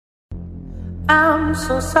I'm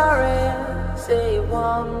so sorry, say it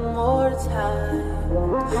one more time.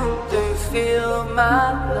 Do you feel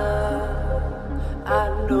my love? I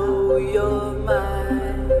know you're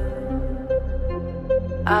mine.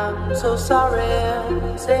 I'm so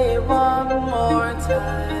sorry, say it one more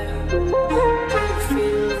time. Do you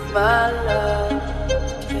feel my love?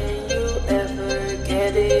 Can you ever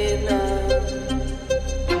get enough?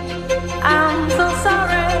 I'm so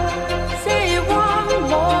sorry, say it one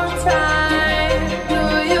more time. Do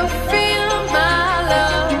you feel my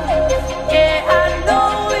love? Yeah, I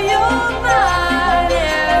know you're mine.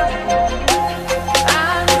 Yeah.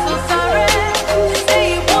 I'm so sorry, say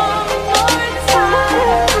it one more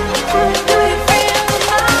time. Do you feel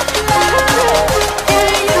my love?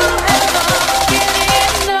 Can you ever get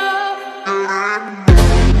enough?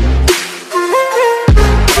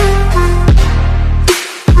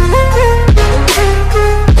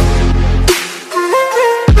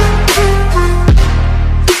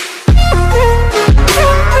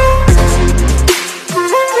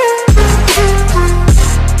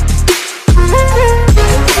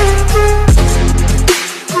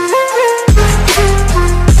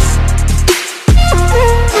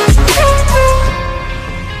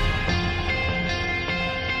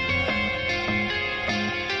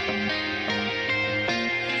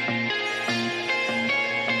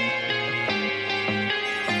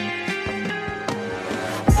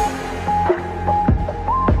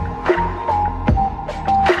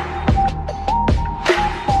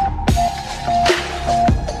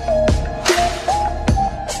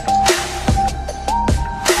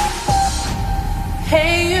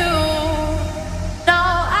 Hey you,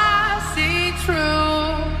 now I see true,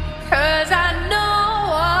 'cause I know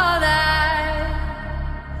what I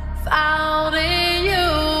found in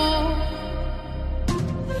you.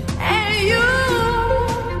 And you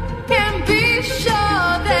can be sure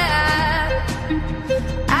that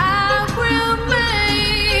I will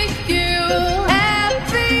make you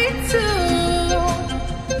happy too.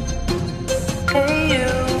 Hey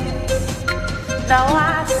you, now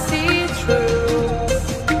I see true,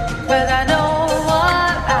 'cause I know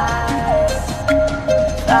what I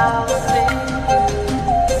found in you.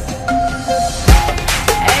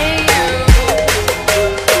 And you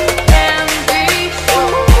can be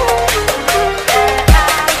sure that I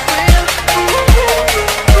will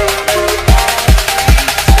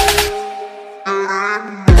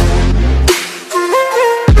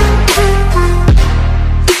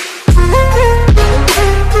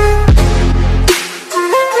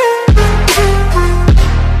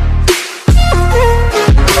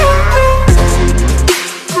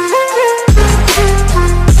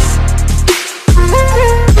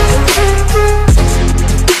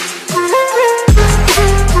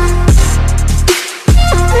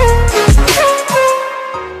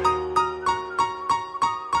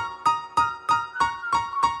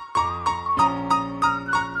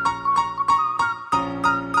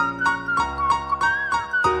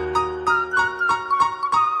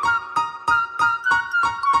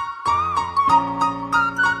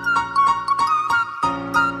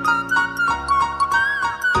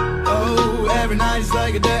Every night is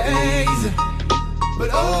like a daze, but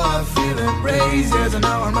oh, I feel embraced. Yes, I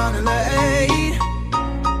know I'm running late.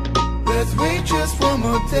 Let's wait just one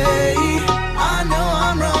more day. I know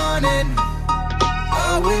I'm running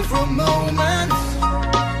away from moments.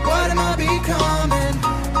 What am I becoming?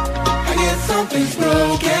 I guess something's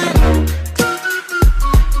broken.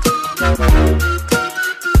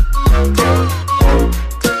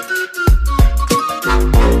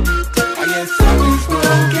 I guess something's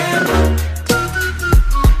broken.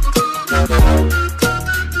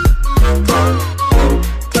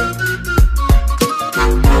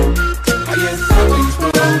 I guess something's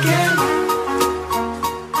broken.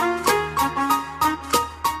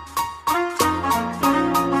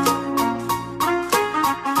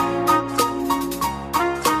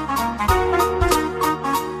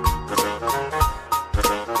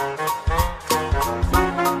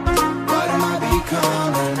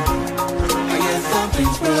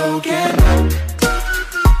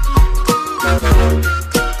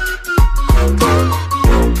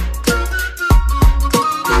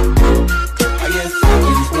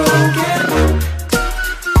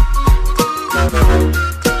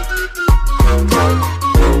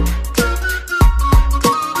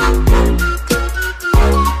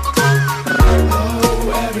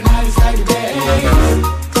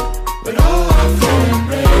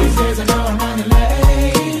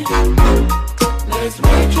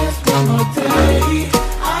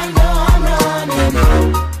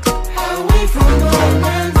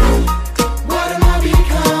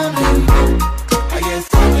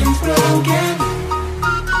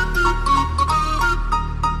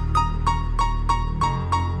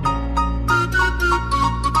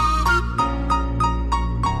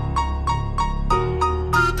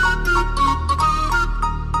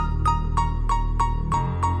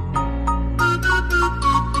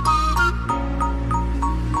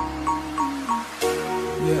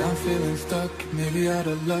 out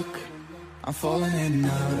of luck. I'm falling in and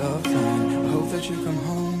out of line. I hope that you come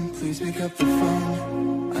home, please pick up the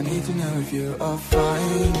phone. I need to know if you are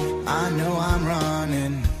fine. I know I'm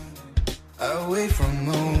running away from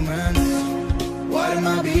moments. What am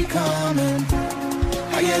I becoming?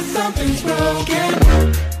 I guess something's broken.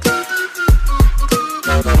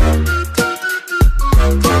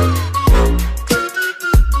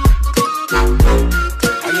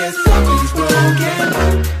 I guess something's broken.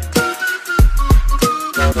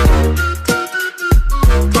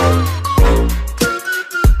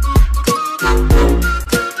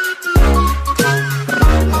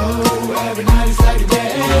 Oh, every night is like a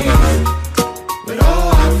day. But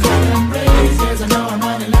oh, I'm feeling brave. Yes, I know I'm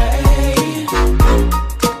running late.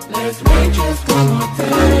 Let's wait just one more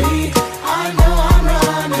day. I know I'm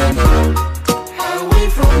running away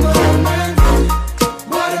from moments.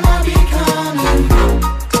 What am I becoming?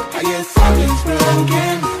 I guess something's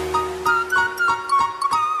broken.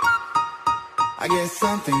 I guess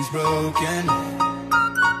something's broken.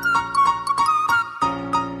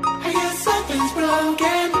 I guess something's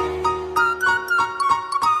broken.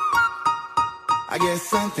 I guess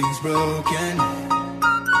something's broken.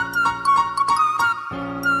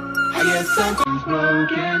 I guess something's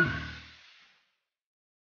broken.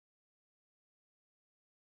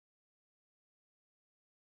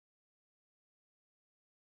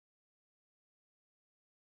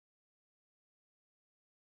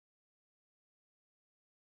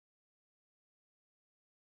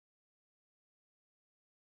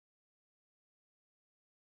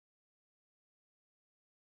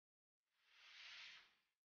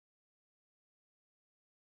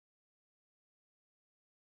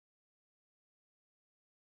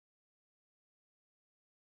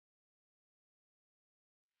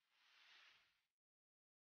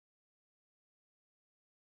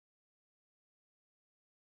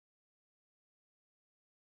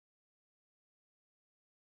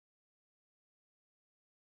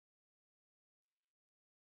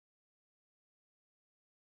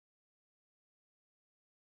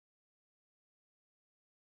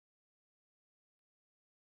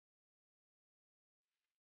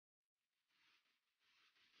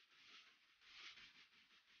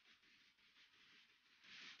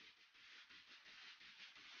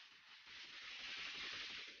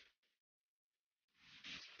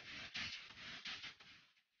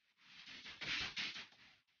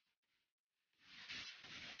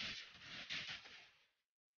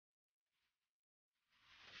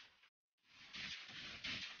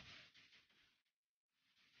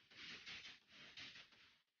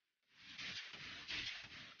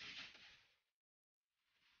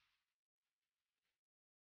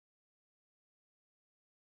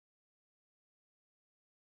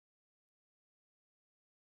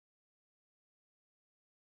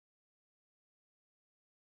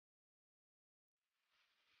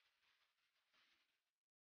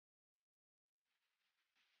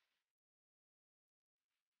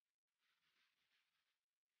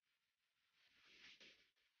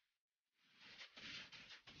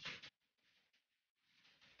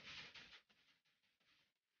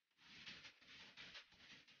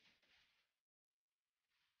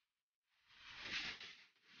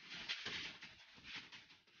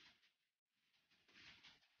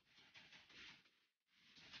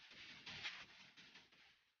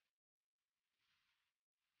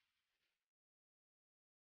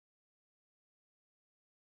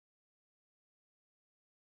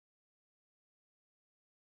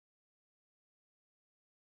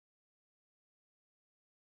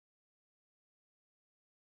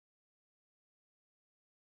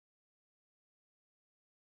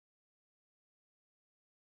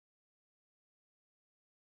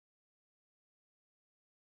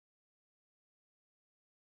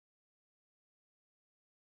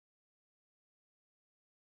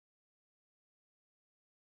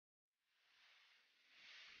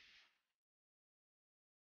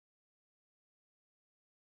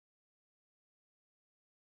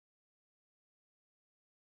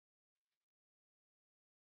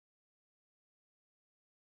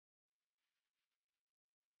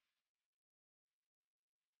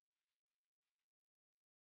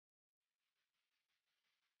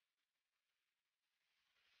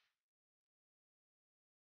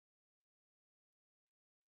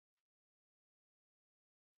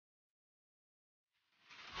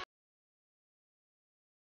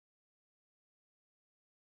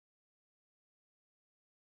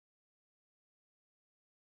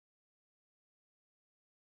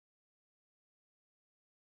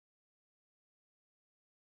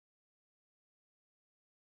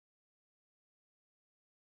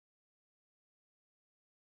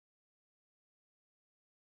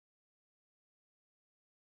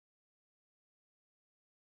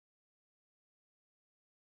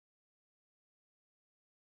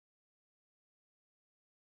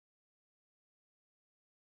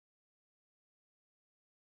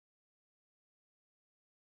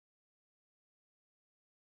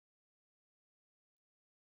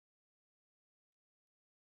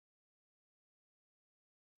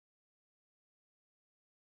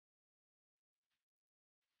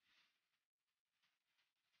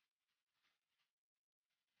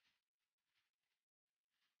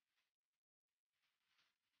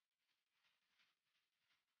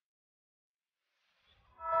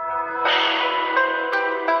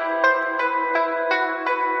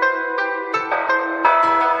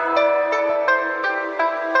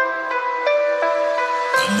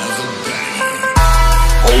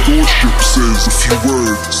 Outdoorship says a few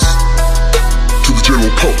words to the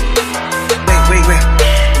general public. Wait.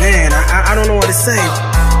 Man, I don't know what to say.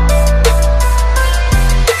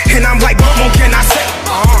 And I'm like, what more can I say?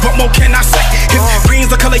 What more can I say? If green's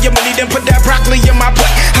the color of your money, then put that broccoli in my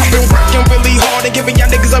plate. I've been working really hard and giving y'all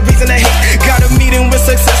niggas a reason to hate. Got a meeting with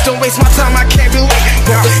success, don't waste my time, I can't be late.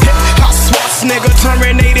 Hip hop swats, nigga,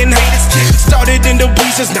 terminating haters. Started in the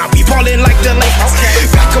bleachers, now we ballin' like the Lakers.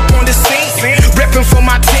 Back up on the scene, reppin' for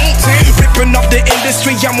my team. Ripping off the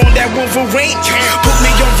industry, I'm on that Wolverine. Put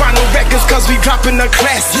me on vinyl records, cause we dropping the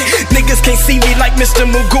classic. Niggas can't see me like Mr.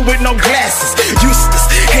 Mugu with no glasses. Useless.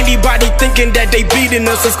 Anybody thinking that they beating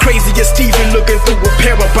us is crazy as Steven looking through a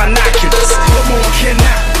pair of binoculars. What more can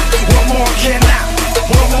I? What more can I?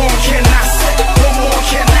 What more can I say? What more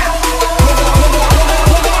can I?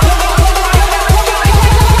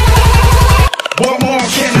 What more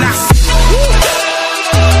can I say?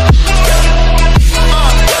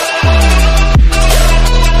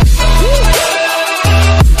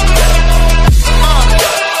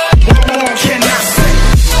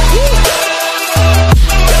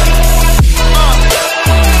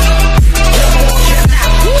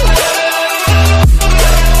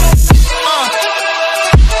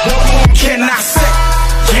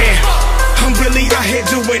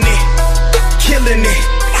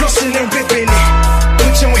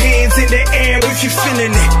 You feeling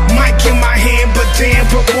it, mic in my hand, but damn,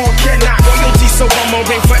 what more can I? Royalty, so I'ma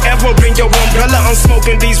ring forever, bring your umbrella. I'm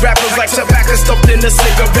smoking these rappers like tobacco stuffed in a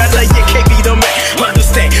cigarella. You can't be the man,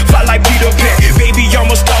 understand, fly like Peter Pan. Baby, I'm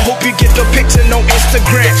a star, hope you get the picture, no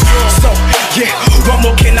Instagram. So, yeah, what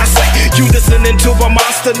more can I say? You listening to a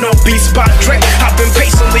monster, no beats by Dre. I've been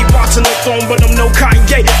patiently watching the throne, but I'm no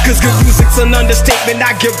Kanye. Cause good music's an understatement,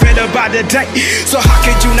 I get better by the day. So how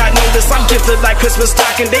could you not notice I'm gifted like Christmas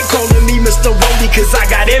stocking? They calling me Mr. Cause I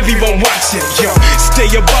got everyone watching, yo. Stay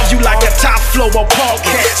above you like a top floor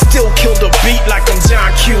podcast. Still kill the beat like I'm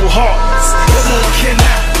John Q. Hawkins. What more can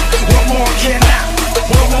I? What more can I?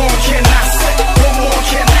 What more can I say? What more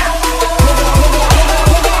can I?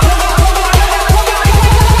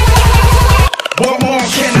 What more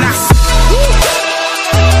can I say?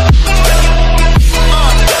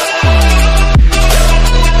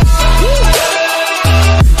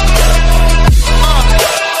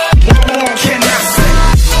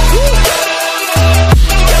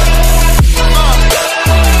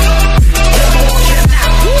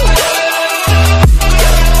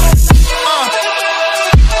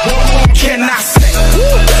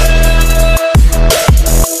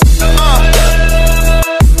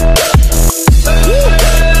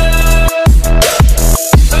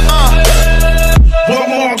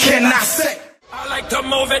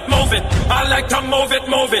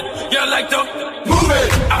 Move it. You like to move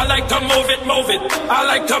it. I like to move it, move it. I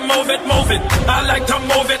like to move it, move it. I like to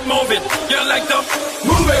move it, move it. You like to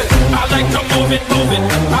move it. I like to move it, move it.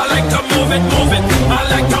 I like to move it, move it. I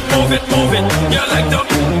like to move it, move it. You like to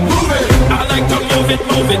move it. I like to move it,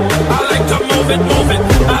 move it. I like to move it, move it.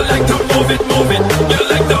 I like to move it, move it. You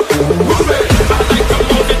like to move it. I like to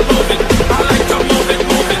move it, move it. I like to move it,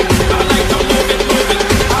 move it. I like to move it, move it.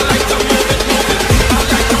 I like to move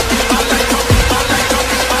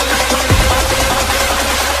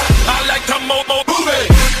it, move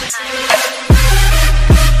it.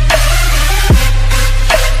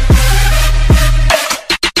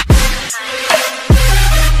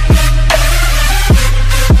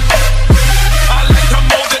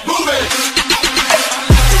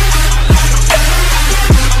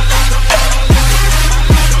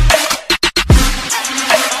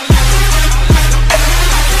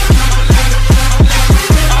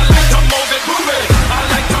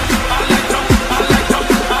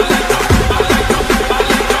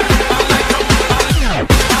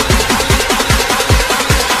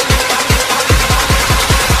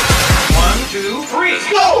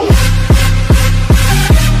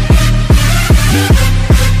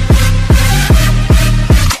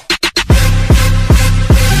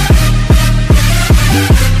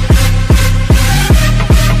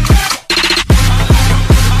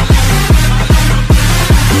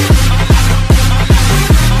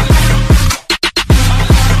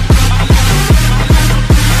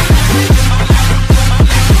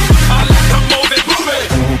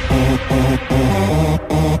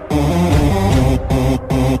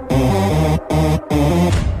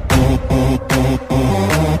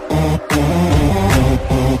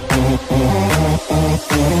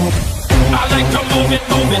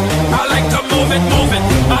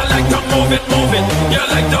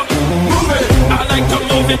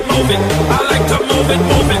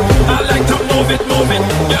 move it.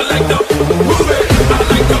 I like to move it. I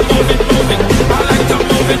like to move it. I like to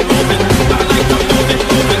move it.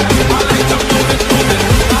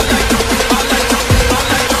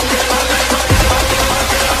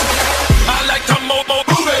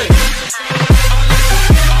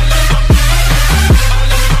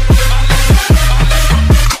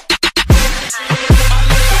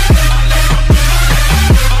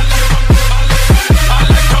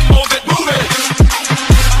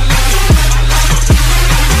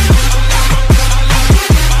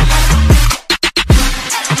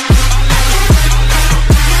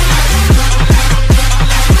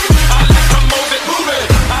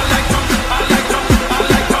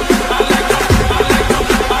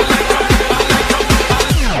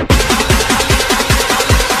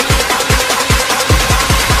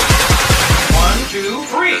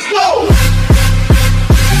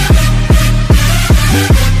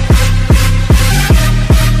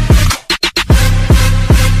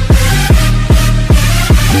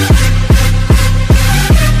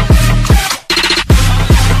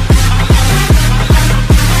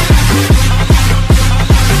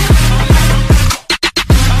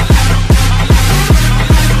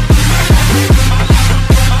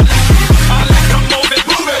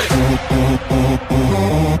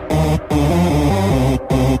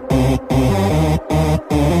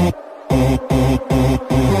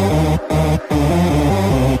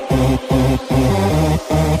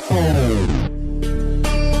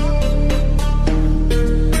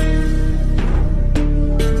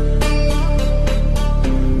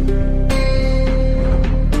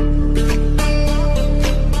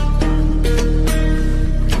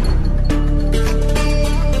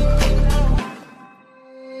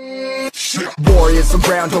 Warriors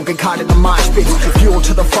around, don't get caught in the mosh pit. Fuel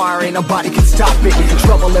to the fire, ain't nobody can stop it.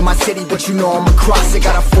 Trouble in my city, but you know I'm across it.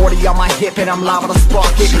 Got a 40 on my hip and I'm liable to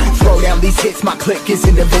spark it. Throw down these hits, my click is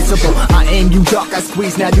indivisible. I aim, you duck, I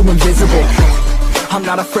squeeze, now you invisible. I'm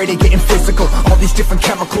not afraid of getting physical. All these different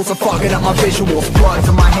chemicals are fogging up my visuals. Bloods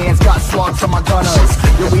on my hands, got slugs on my gunners.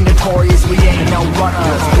 Yo, we notorious, we ain't no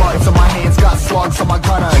runners. Bloods on my hands, got slugs on my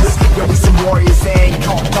gunners. Yo, we some warriors, they ain't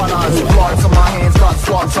called gunners. Bloods on my hands, got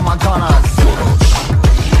slugs on my gunners.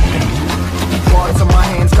 Bloods on my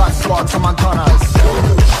hands, got slugs on my gunners.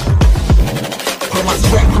 Put on my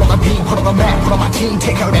strap, put on my beam, put on the map, put on my team.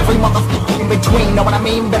 Take out every motherfucker in between, know what I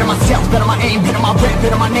mean? Better myself, better my aim, better my rep,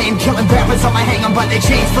 better my name. Killing rappers on my hang on by their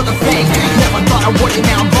chains for the fame. Never thought I would it,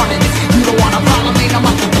 now I'm running this. You don't wanna follow me, I'm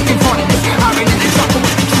up in front of this. I ran in the jungle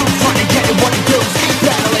with the truth, trying to get it what it does.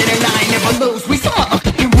 Battle it and I ain't never lose, we some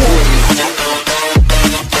motherfucking warriors.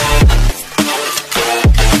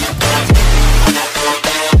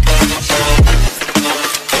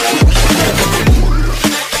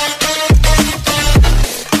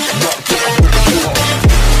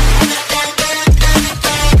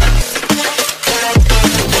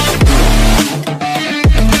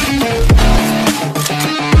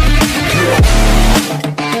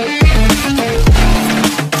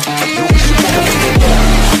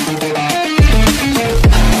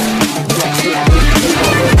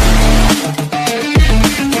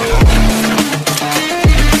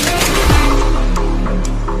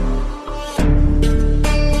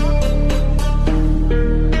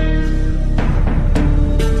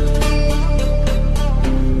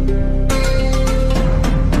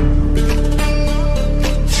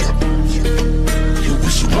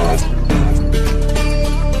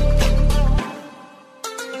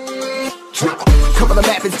 Cover the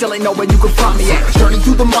map and still ain't know where you can find me at. Journey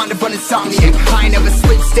through the mind of an insomniac. I ain't never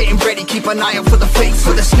sleep, staying ready, keep an eye out for the fakes.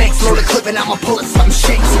 For the snakes, load a clip and I'ma pull it, something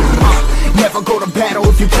shakes. Never go to battle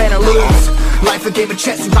if you plan to lose. Life a game of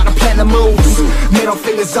chess, you gotta plan the moves. Middle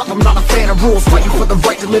fingers up, I'm not a fan of rules. Fighting for the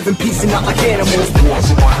right to live in peace and not like animals.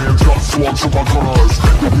 Bloods in my hands, got slugs on my gunners.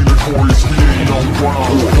 We be notorious, we ain't no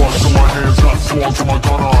runners. Bloods in my hands, got slugs on my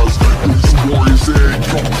gunners. We some warriors, they ain't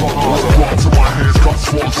no gunners. Bloods in my hands, got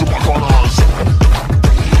slugs on my gunners.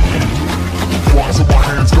 Bloods in my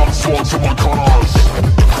hands, got slugs on my gunners.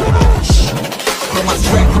 Put on my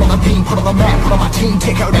strap, put on the beam, put on the map, put on my team.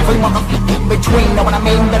 Take out every motherfucker in between, know what I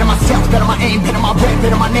mean? Better myself, better my aim, better my rep,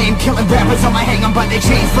 better my name. Killing rappers on my hang on by their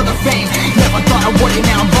chains for the fame. Never thought I would it,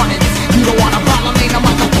 now I'm running this. You don't wanna follow me, I'm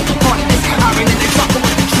motherfucking running this. I ran in the jungle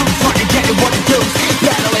with the truth, trying to get it what it does.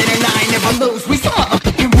 Battle it and I ain't never lose, we some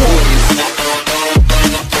motherfucking warriors.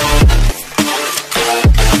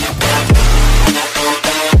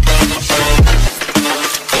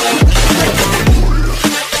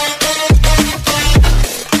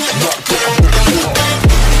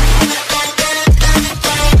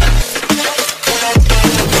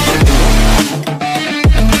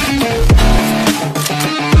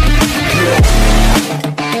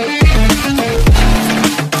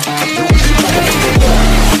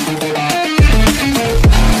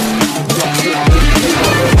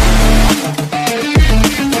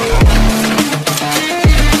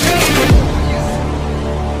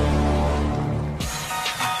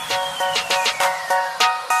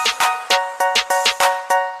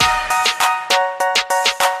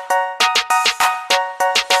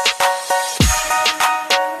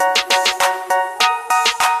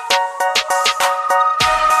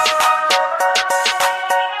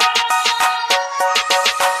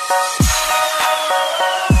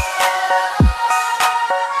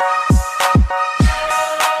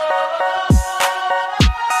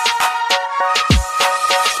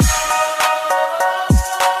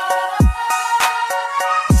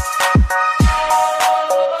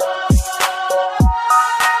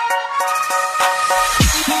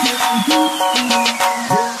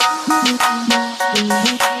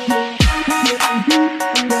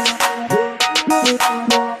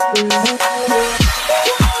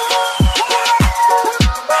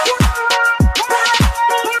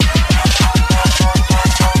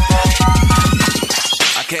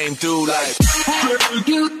 Came through like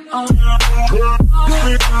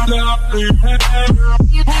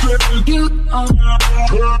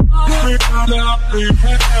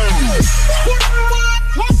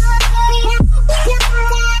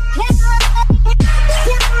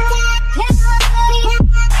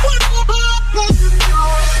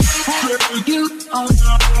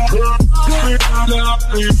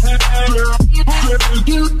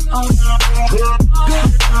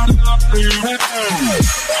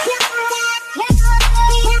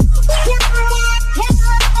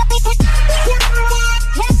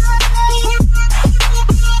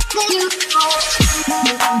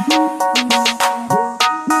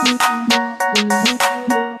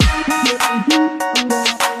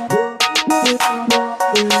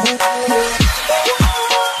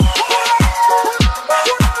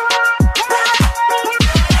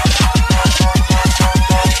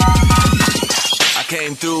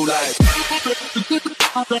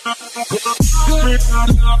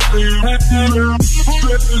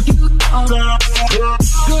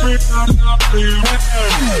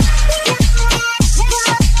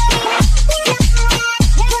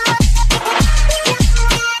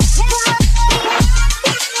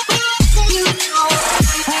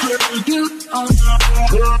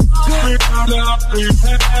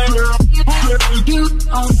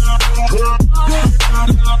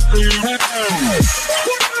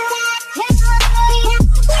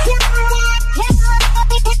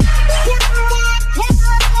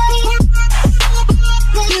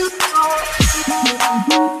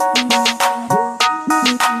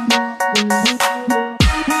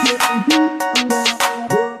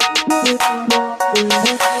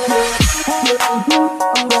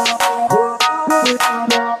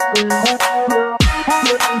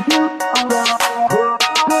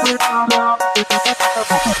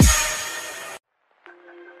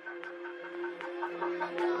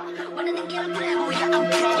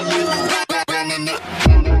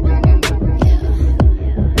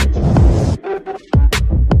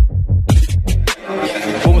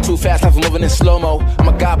Moving too fast, life moving in slow-mo. I'm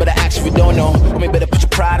a god, but I act if you don't know. Homie, better put your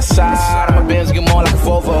pride aside. I'm a Benz, get more like a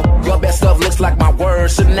Volvo. Your best stuff looks like my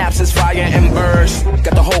words. Synapses, fire, and burst.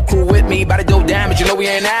 Got the whole crew with me, about to do damage. You know we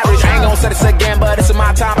ain't average. I ain't gonna say this again, but it's in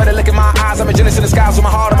my time. Better look in my eyes. I'm a genius in the skies with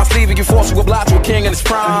my heart on my sleeve. And you force, you will block to a king in his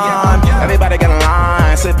prime. Everybody got a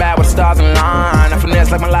line. Sit back with the stars in line. I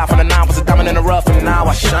finesse like my life on the 9 was a diamond in the rough, and now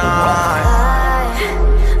I shine.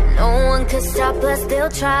 No one could stop us, they'll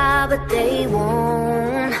try, but they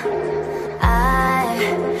won't.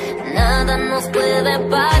 Nada nos puede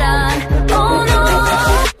parar. Oh no,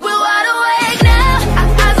 we're wide awake now. Our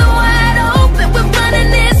eyes are wide open. We're running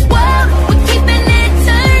this world. We're keeping it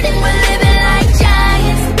turning. We're living like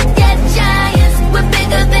giants. Yeah, giants. We're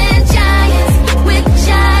bigger than giants. We're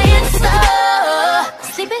giants. Oh,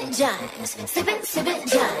 sleeping giants. Sleeping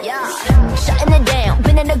giants. Yeah. Shutting it down.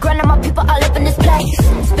 Been in the ground and my people all up in this place.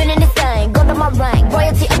 Spinning this thing. Go to my rank.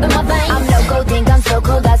 Royalty up in my veins. I'm no gold, think I'm so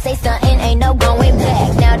cold. I say something, ain't no going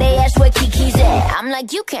back. Now they ask where Kiki's at. I'm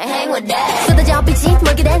like, you can't hang with that. 쏟아져 빛이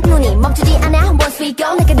멀게 된 눈이 멈추지 않아. Once we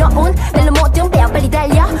go, 내게 넣은 날로 모든 뼈 빨리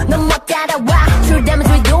달려. 넌 못 따라와. True damage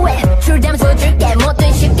we do it. True damage 보여줄게.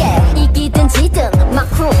 뭐든 쉽게. 이기든 지든 my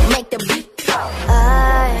crew make the beat.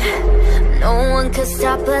 No one could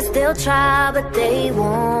stop us. They'll try, but they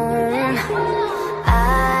won't.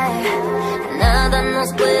 Nada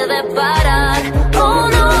nos puede parar. Oh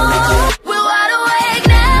no, we're wide awake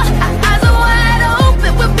now. Our eyes are wide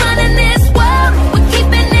open. We're running this world. We're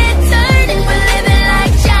keeping it turning. We're living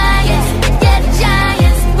like giants. Yeah,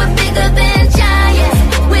 giants. We're bigger than giants.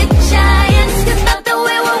 We're giants. It's not the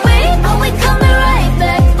way we're weak, but we coming right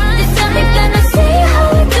back. This time you're gonna see how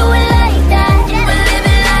we do it like that. We're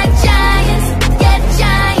living like giants. Yeah,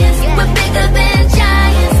 giants. We're bigger than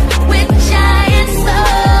giants. We're giants.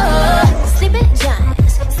 Oh, sleeping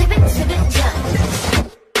giants. Sleeping giants.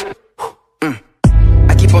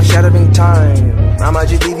 I keep on shattering time. I might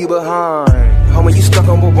just leave you behind. Homie, you stuck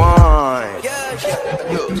on rewind.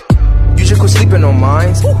 You should quit sleeping on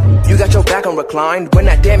mine. You got your back on reclined. When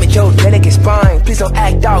I damage your delicate spine, please don't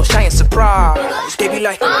act out, shy and surprise. They be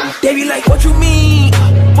like, what you mean?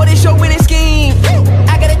 What is your winning scheme?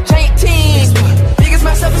 I got a giant team. Biggest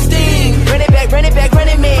my self-esteem. Run it back, man.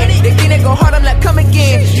 They think they go hard, I'm like, come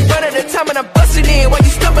again. You run out of time and I'm busting in. While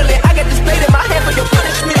you stumbling, I got this blade in my hand for your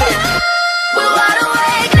punishment. We're wide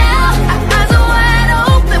awake now. Our eyes are wide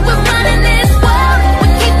open. We're running this world.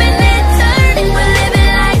 We're keeping it turning. We're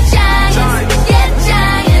living like giants. Yeah,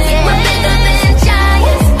 giants. We're bigger than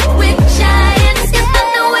giants. We're giants. It's not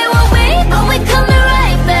the way we're weak, but we coming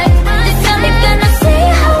right back. This time you're gonna see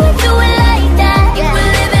how we do it like that.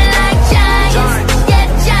 We're living like giants. Yeah,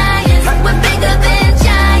 giants. We're bigger than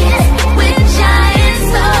giants. We're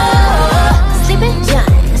giants. Oh, sleeping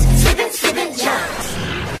giants. Sleeping giants.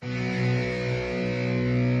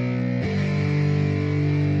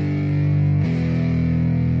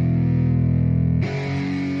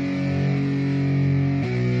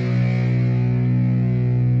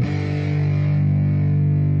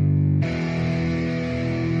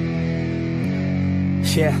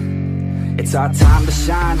 Yeah, it's our time to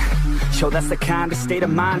shine. Show that's the kind of state of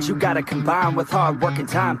mind you gotta combine with hard work and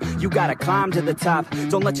time. You gotta climb to the top.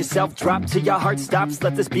 Don't let yourself drop till your heart stops.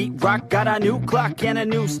 Let this beat rock. Got a new clock and a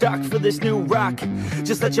new stock for this new rock.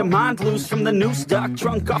 Just let your mind loose from the new stock.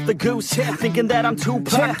 Drunk off the goose, thinking that I'm too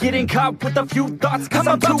pop. Getting caught with a few thoughts cause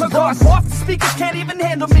I'm too lost. Off the speakers can't even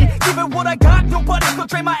handle me. Giving what I got, nobody's gonna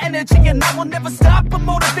drain my energy. And I will never stop, I'm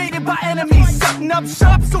motivated by enemies. Setting up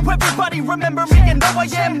shop so everybody remember me. And no, I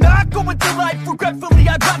am not going through life regretfully.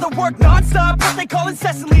 I'd rather work work non-stop, what they call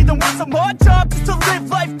incessantly, then want some more job just to live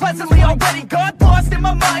life pleasantly. Already got lost in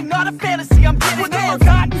my mind, not a fantasy, I'm getting with all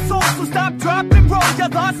forgotten souls, so stop, drop, and roll. You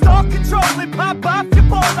lost all control and pop off your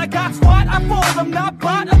balls. I got squat, I fold, I'm not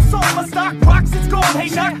bought, I'm sold. My stock rocks, it's gold. Hey,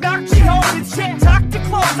 knock, knock, she home, it's shit, talk to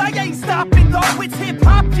close. I ain't stopping though, it's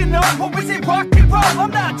hip-hop, you know. Or is it rock and roll?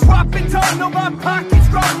 I'm not dropping down, no, my pocket's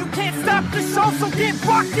grown. You can't stop the show, so get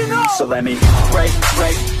rockin' on. So let me break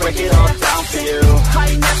it all down for you. I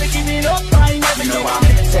ain't never giving up, I ain't never giving up.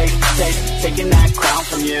 Taking that crown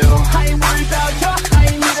from you. I ain't worried about you, I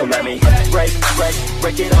ain't never. So let me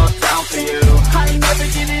break it all down for you. I ain't never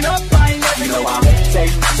giving up, I ain't never. You know I'm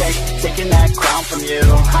taking that crown from you.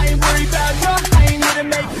 I ain't worried about you, I ain't here to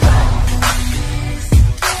make.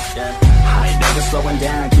 Yeah, I ain't never slowing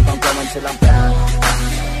down, keep on going till I'm down.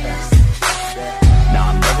 No,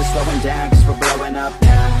 I'm never slowing down, cause we're blowing up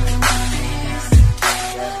now.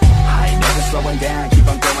 I ain't never slowing down, keep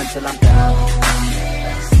on going till I'm down.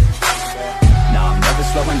 No, I'm never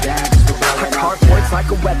slowing down, cause we're blowing up. Hard words like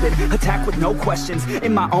a weapon, attack with no questions.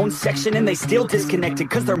 In my own section and they still disconnected,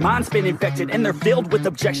 cause their mind's been infected and they're filled with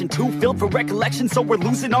objection. Too filled for recollection, so we're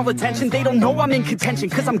losing all attention. They don't know I'm in contention,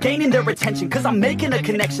 cause I'm gaining their attention, cause I'm making a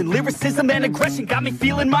connection. Lyricism and aggression got me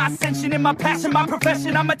feeling my ascension. In my passion, my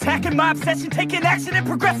profession, I'm attacking my obsession, taking action and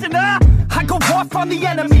progressing. I go off on the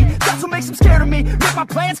enemy, that's what makes them scared of me. Make my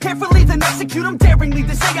plans carefully, then execute them daringly.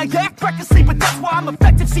 They say I act recklessly, but that's why I'm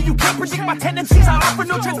effective. See, you can't predict my tendencies, I offer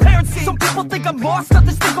no transparency. Some people think I'm lost,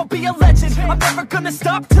 others think I'll be a legend. I'm never gonna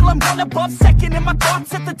stop till I'm one above second. And my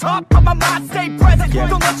thoughts at the top, but my mind stay present.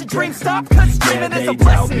 Don't let your dreams stop, cause dreaming is a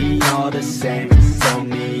blessing. They tell me all the same, told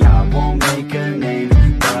me I won't make a name,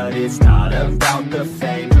 but it's not about the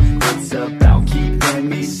fame, it's about keeping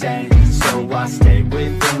me sane. So I stay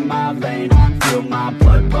within my lane, feel my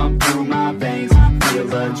blood pump through my veins, feel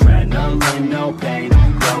adrenaline, no pain,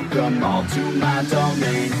 welcome all to my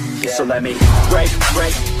domain. Yeah. So let me break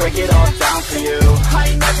it all down for you. I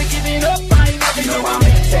ain't never giving up, I ain't never. You know I'm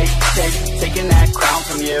taking that crown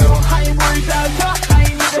from you. I ain't worried about you, I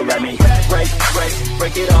ain't never. So let me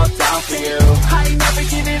break it all down for you. I ain't never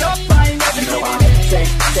giving up, I ain't never. You know I'm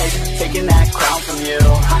taking that crown from you.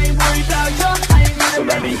 I ain't worried about you, I ain't never. So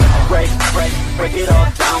let me break it all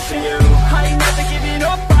down for you. I ain't never giving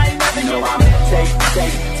up, I ain't never. You know I'm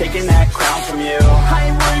taking that crown from you. I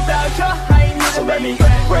ain't worried about you, I ain't never. So let me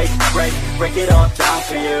break it all down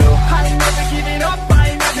for you. I ain't never giving up, I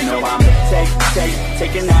ain't never. You know I'm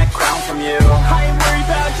taking that crown from you. I ain't worried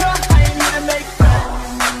about you, I ain't here to make friends.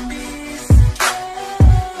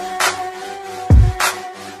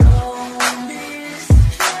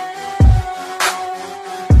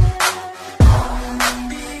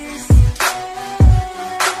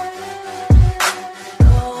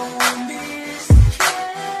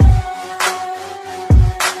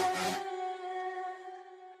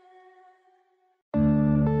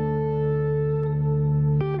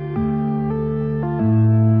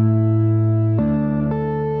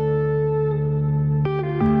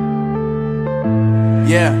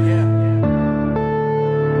 Yeah.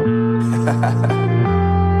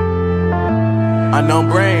 Unknown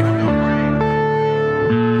Brain,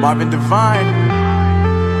 Marvin Divine.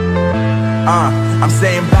 I'm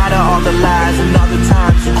saying bye to all the lies and all the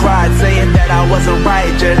times you cried, saying that I wasn't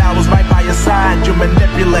right, yet I was right by your side. You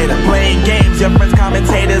manipulator, playing games, your friends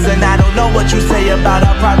commentators, and I don't know what you say about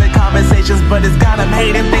our private conversations, but it's got them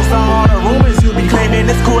hating. Thanks to all the rumors you be claiming,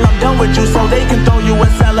 it's cool, I'm done with you, so they can throw you a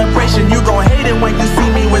celebration. You gon' hate it when you see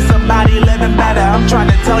me with somebody living better. I'm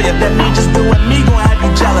trying to tell you that me just doing me gon' have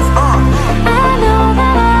you jealous. I know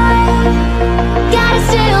that I gotta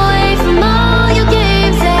stay away from all your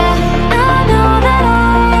games, yeah. I know that I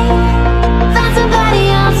found somebody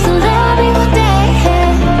else to love me one day, yeah.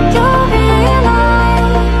 You'll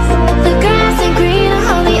realize the grass ain't greener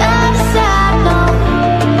on the other side, no.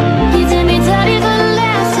 You did me dirty for the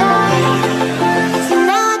last time, so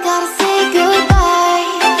now I gotta say goodbye.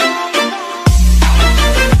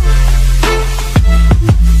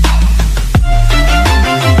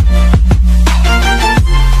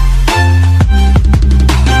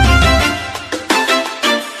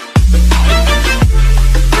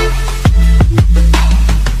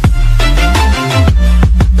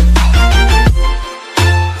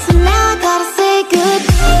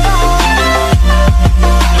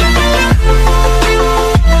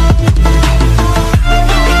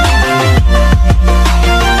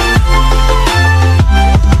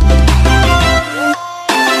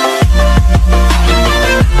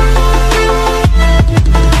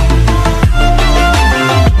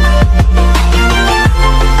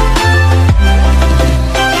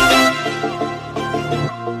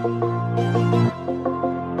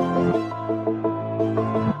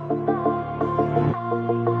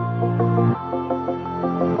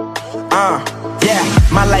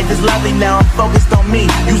 My life is lovely now, I'm focused on me.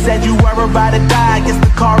 You said you were about to die, I guess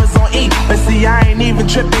the car is on E. But see, I ain't even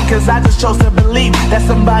tripping, cause I just chose to believe that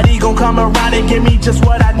somebody gon' come around and give me just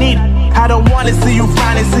what I need. I don't wanna see you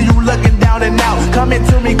frowning, see you looking down and out, coming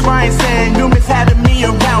to me crying, saying you miss having me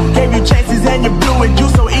around. Gave you chances and you blew it, you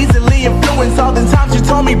so easily influenced. All the times you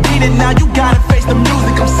told me beat it, now you gotta face the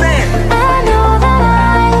music, I'm saying I know that I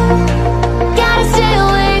gotta stay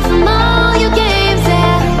away from all your games,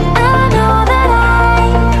 yeah. I know that I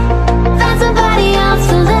found somebody else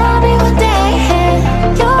to love me one day.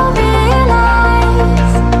 You'll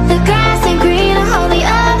realize the grass ain't greener on the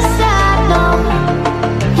other side, no.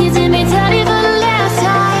 You did me dirty for the last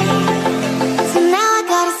time, so now I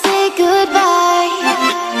gotta say goodbye.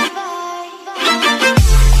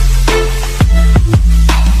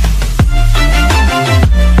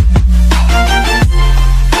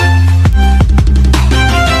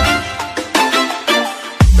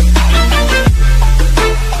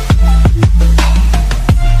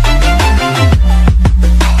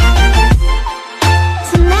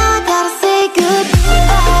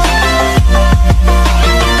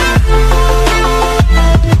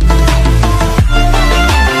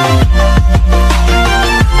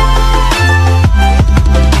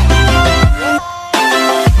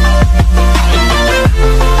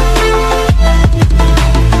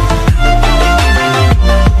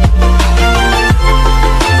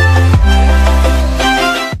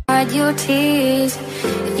 Your tears.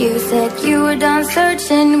 You said you were done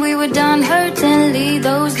searching, we were done hurting. Leave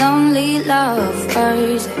those lonely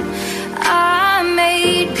lovers. I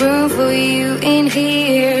made room for you in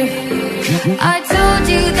here. I told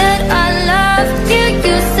you that I loved you.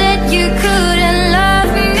 You said you couldn't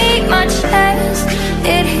love me much less.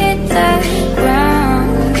 It hit the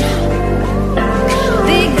ground,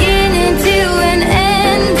 beginning to an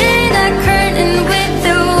ending, a curtain with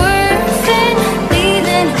the words and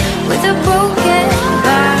leaving with a broken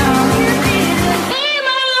bound. Leave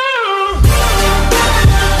my love.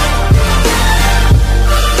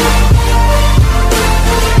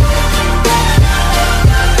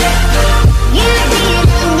 You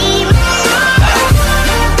didn't need my love.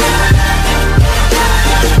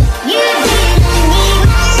 You didn't need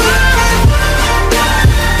my love.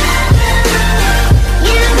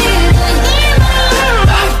 You didn't need my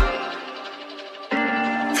love.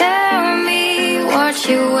 Tell me what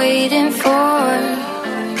you're waiting for.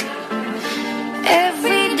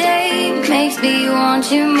 Every day makes me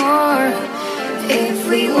want you more. If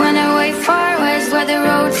we went away far west where the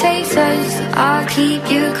road takes us, I'll keep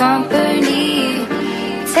you company.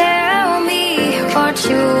 Tell me what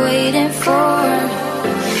you're waiting for.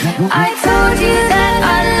 I told you that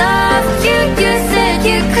I loved you. You said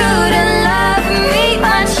you couldn't love me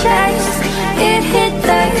much less. It hit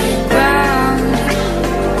the ground.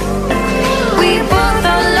 We both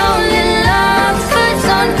are lonely lovers,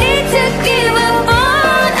 don't need to give up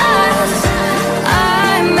on us.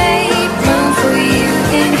 I made room for you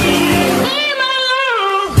in here. Leave my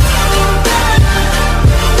love.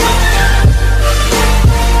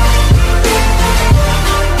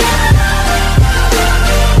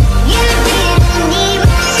 You didn't need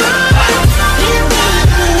my love.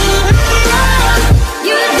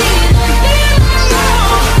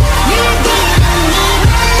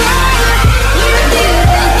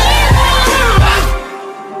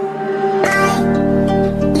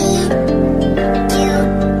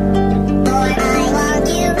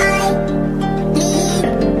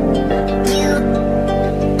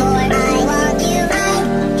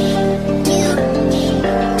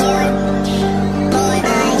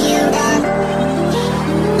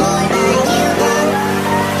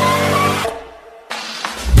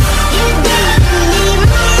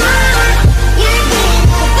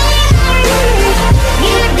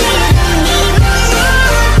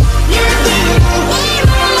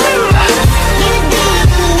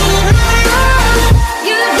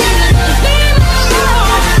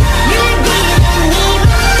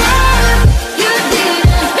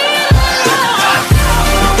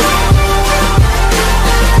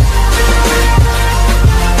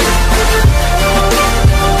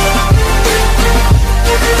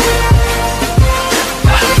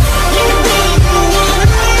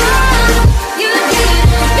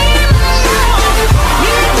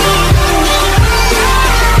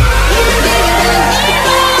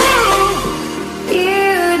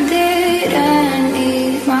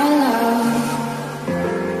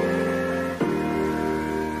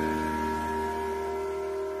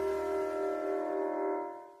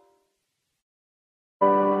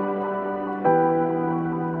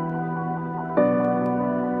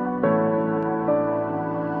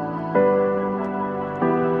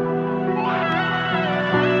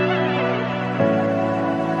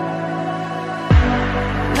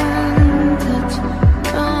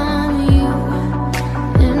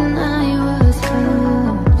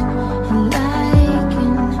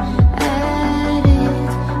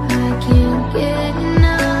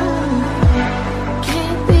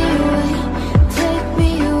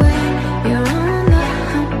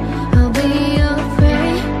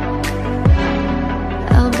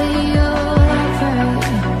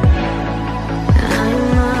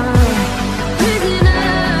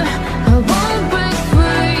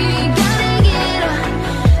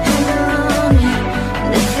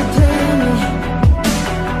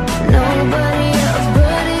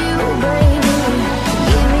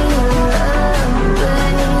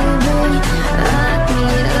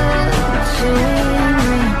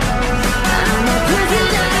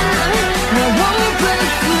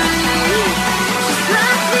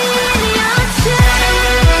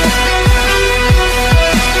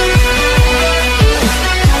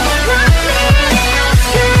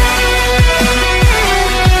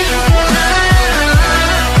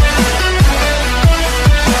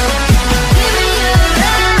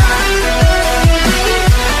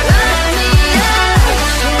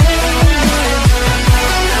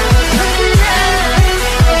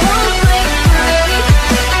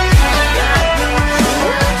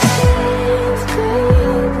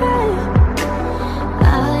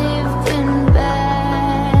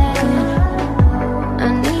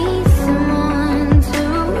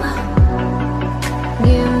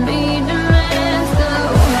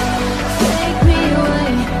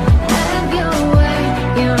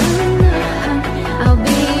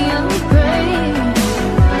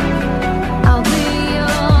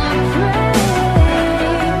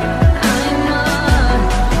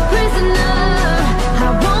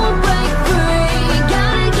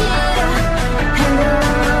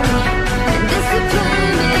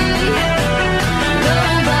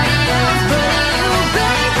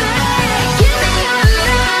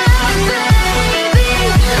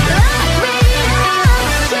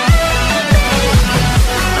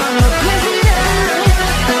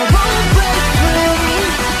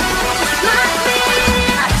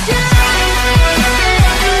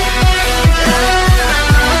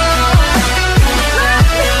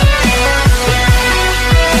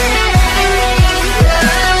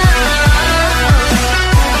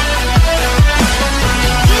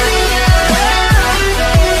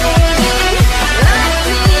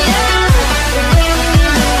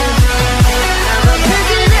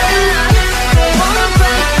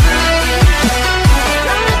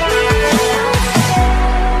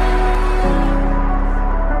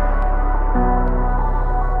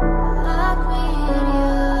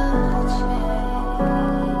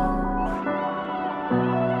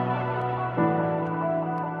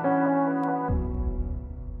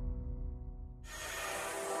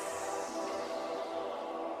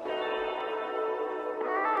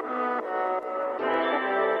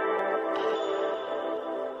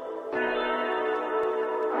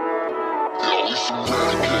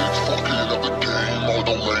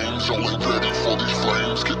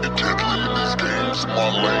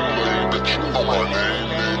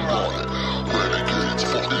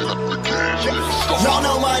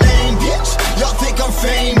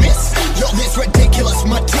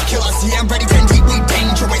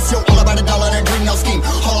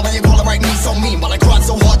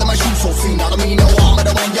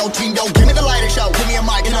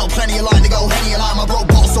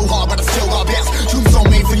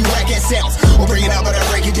 sales. We'll bring it out, but I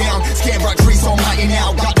break it down. Scam rock trees on mighty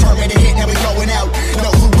now. Got permanent hit, now we going out.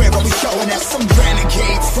 Know who, where are we showing out? Some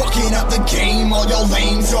renegades fucking up the game. All your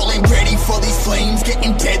lames, all ain't ready for these flames.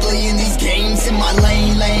 Getting deadly in these games. In my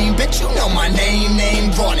lane, bitch, you know my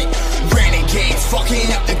name, run it. Renegades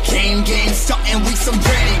fucking up the game, starting we some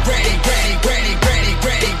ready.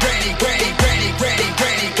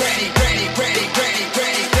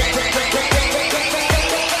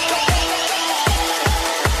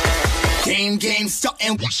 Game,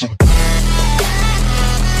 starting we some.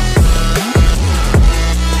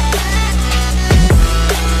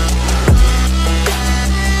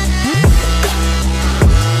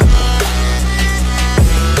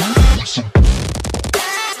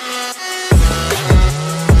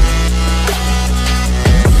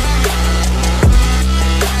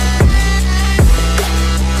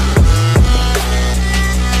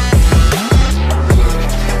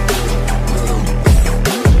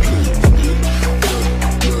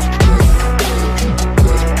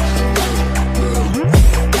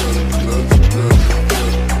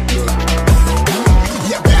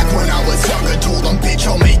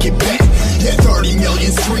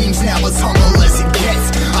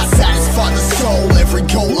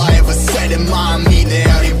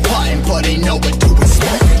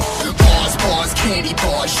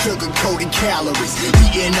 Sugar-coated calories,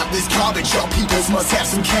 eating up this garbage. Your peoples must have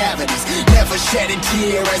some cavities. Never shed a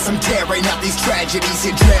tear as I'm tearing up these tragedies.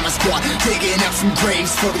 Your drama squad digging up some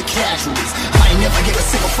graves for the casualties. I ain't never give a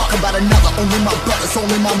single fuck about another. Only my brothers,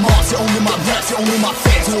 only my moms, only my raps, only my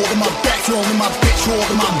fans. You're all in my back, you're only my bitch, you're all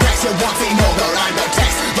in my backs. At once they know about I about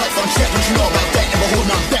tax. Life on check, what you know about that? Never hold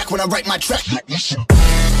my back when I write my track.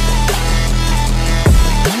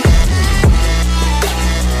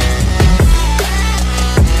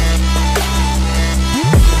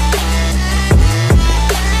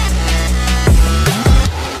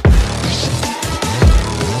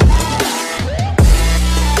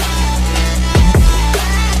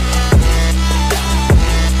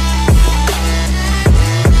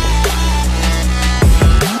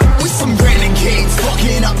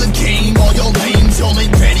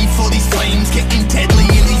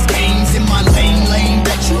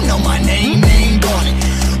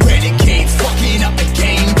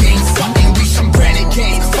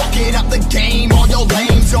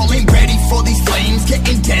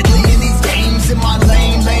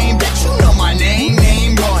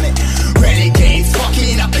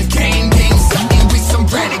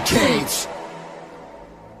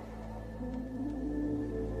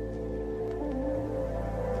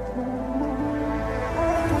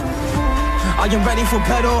 I am ready for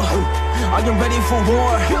battle, I am ready for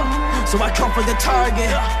war. So I come for the target,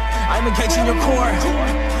 I'm engaging your core.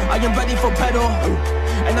 I am ready for battle,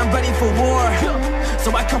 and I'm ready for war.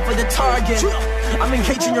 So I come for the target, I'm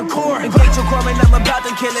engaging your core. Engage your core and I'm about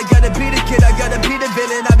to kill it. Gotta be the kid, I gotta be the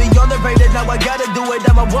villain. I be on the rated, now I gotta do it.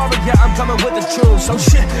 I'm a warrior, I'm coming with the truth. So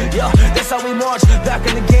shit, yeah, that's how we march. Back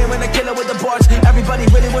in the game when I kill it with the bars. Everybody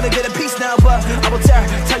really wanna get a piece now, but I will tear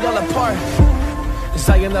y'all apart. Cause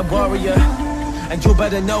I am the warrior, and you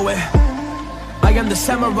better know it. I am the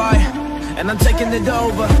samurai, and I'm taking it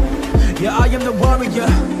over. Yeah, I am the warrior,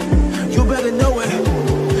 you better know it.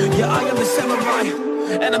 Yeah, I am the samurai,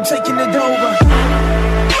 and I'm taking it over.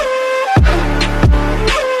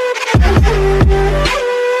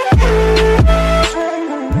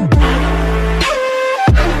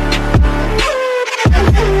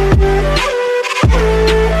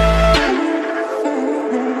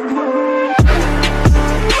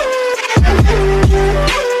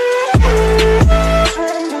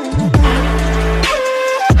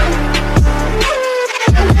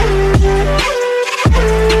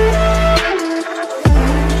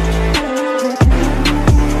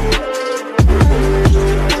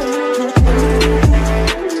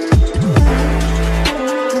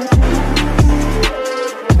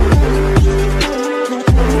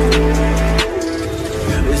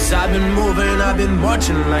 I've been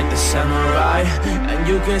watching like the samurai, and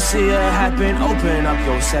you can see it happen. Open up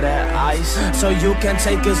your set of eyes, so you can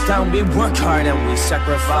take us down. We work hard and we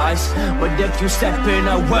sacrifice, but if you stepping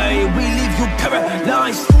away, we leave you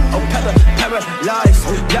paralyzed. Oh, paralyzed.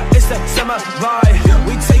 Yeah, it's the samurai.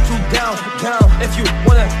 We take you down. If you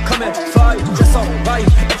wanna come and fight, that's alright.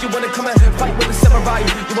 If you wanna come and fight with the samurai,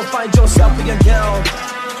 you will find yourself being down.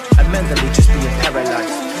 And mentally just being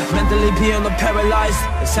paralyzed, mentally being paralyzed.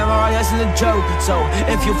 The samurai isn't a joke, so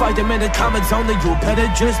if you fight them in the comment zone, then you better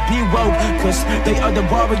just be woke. Cause they are the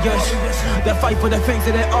warriors, they fight for the things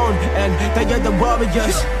that they own. And they are the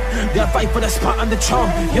warriors, they fight for the spot on the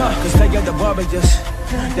throne. Yeah, cause they are the warriors,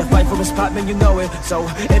 That fight for a spot, man, you know it. So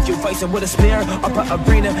if you're facing with a spear up an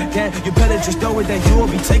arena, then you better just know it, that you will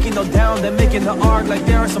be taking them down. They're making the art like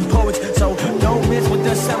there are some poets. So don't miss with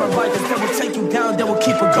the samurai, cause they will take you down, they will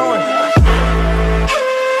keep it going.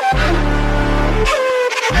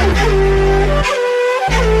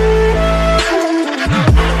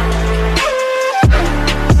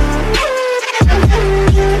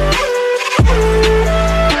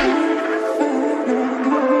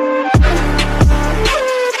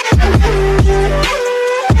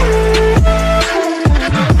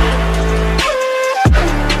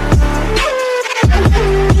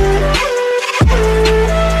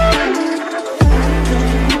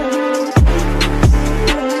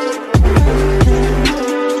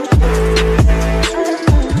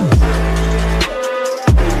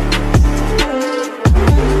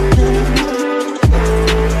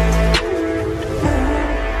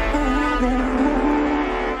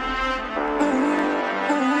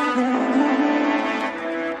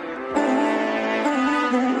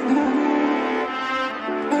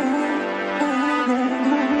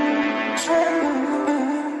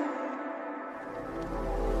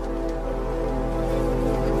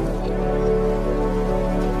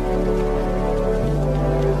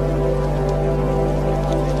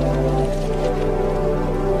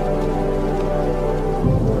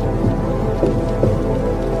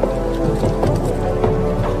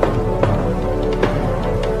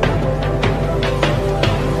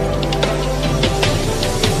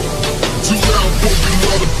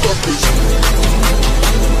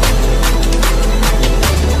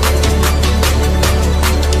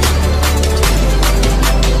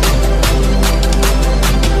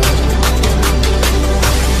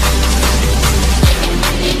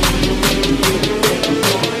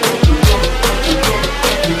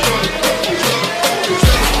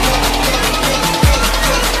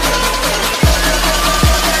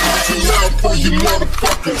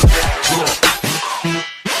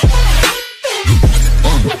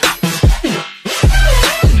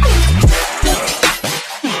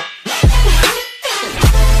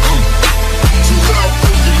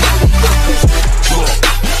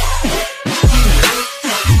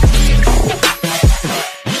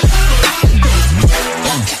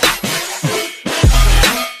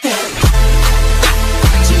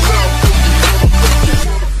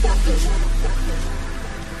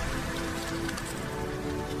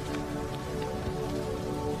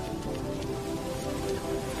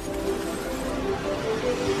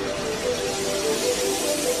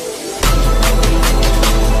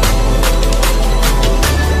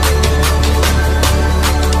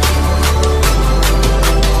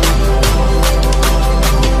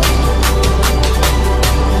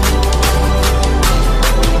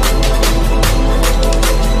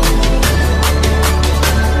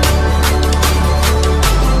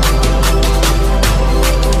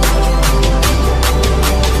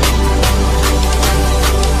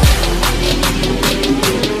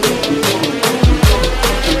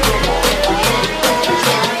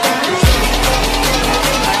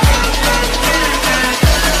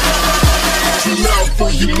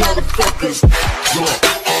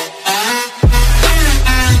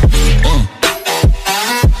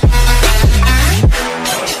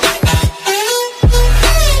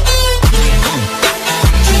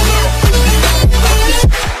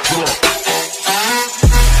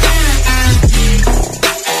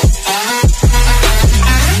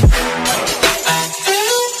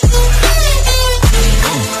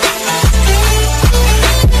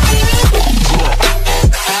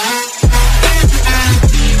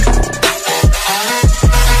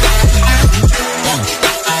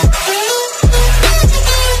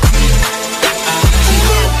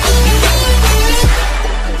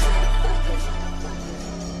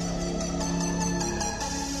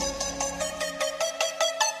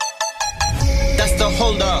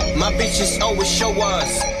 hold up, my bitches always show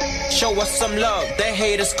us some love. They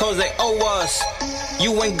hate us cause they owe us.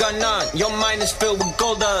 You ain't got none, your mind is filled with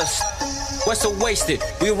gold dust. We're so wasted,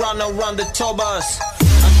 we run around the tour bus.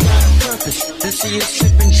 I got a purpose, to see you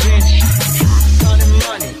sipping gin. Counting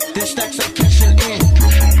money, then stacks are cashing in.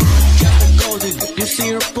 Got the golden, you see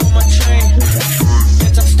her pull my train.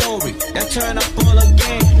 It's a story, then turn up all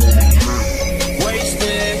again.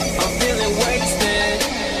 Wasted, I'm feeling wasted.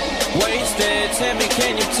 Wasted, tell me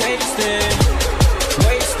can you taste it?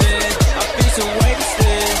 Wasted, I feel so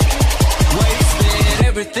wasted. Wasted,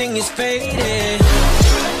 everything is faded.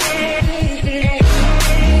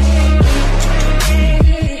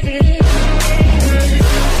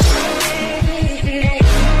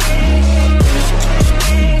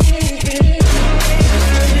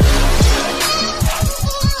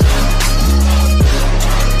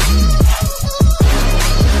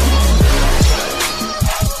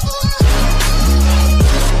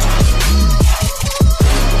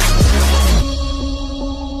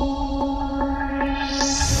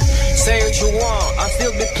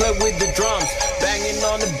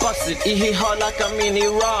 it, it hit hard like I'm in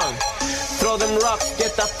Iran. Throw them rocks,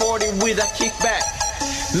 get that 40 with a kickback.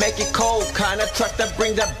 Make it cold, kinda track that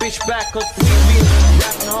bring that bitch back. Cause we been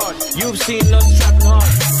rapping hard, you've seen us trapping hard.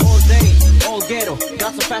 All day, all ghetto,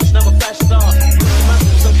 got some fashion, I'm a fashion star.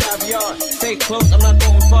 Some caviar, stay close, I'm not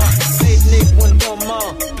going far. Fade nigga when go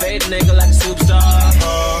more, fade nigga like a superstar.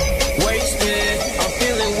 Wasted, I'm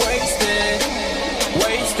feeling wasted.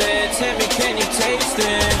 Wasted, tell me can you taste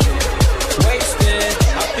it? Wasted,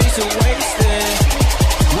 I feel so wasted.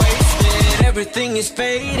 Wasted, everything is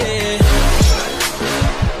faded.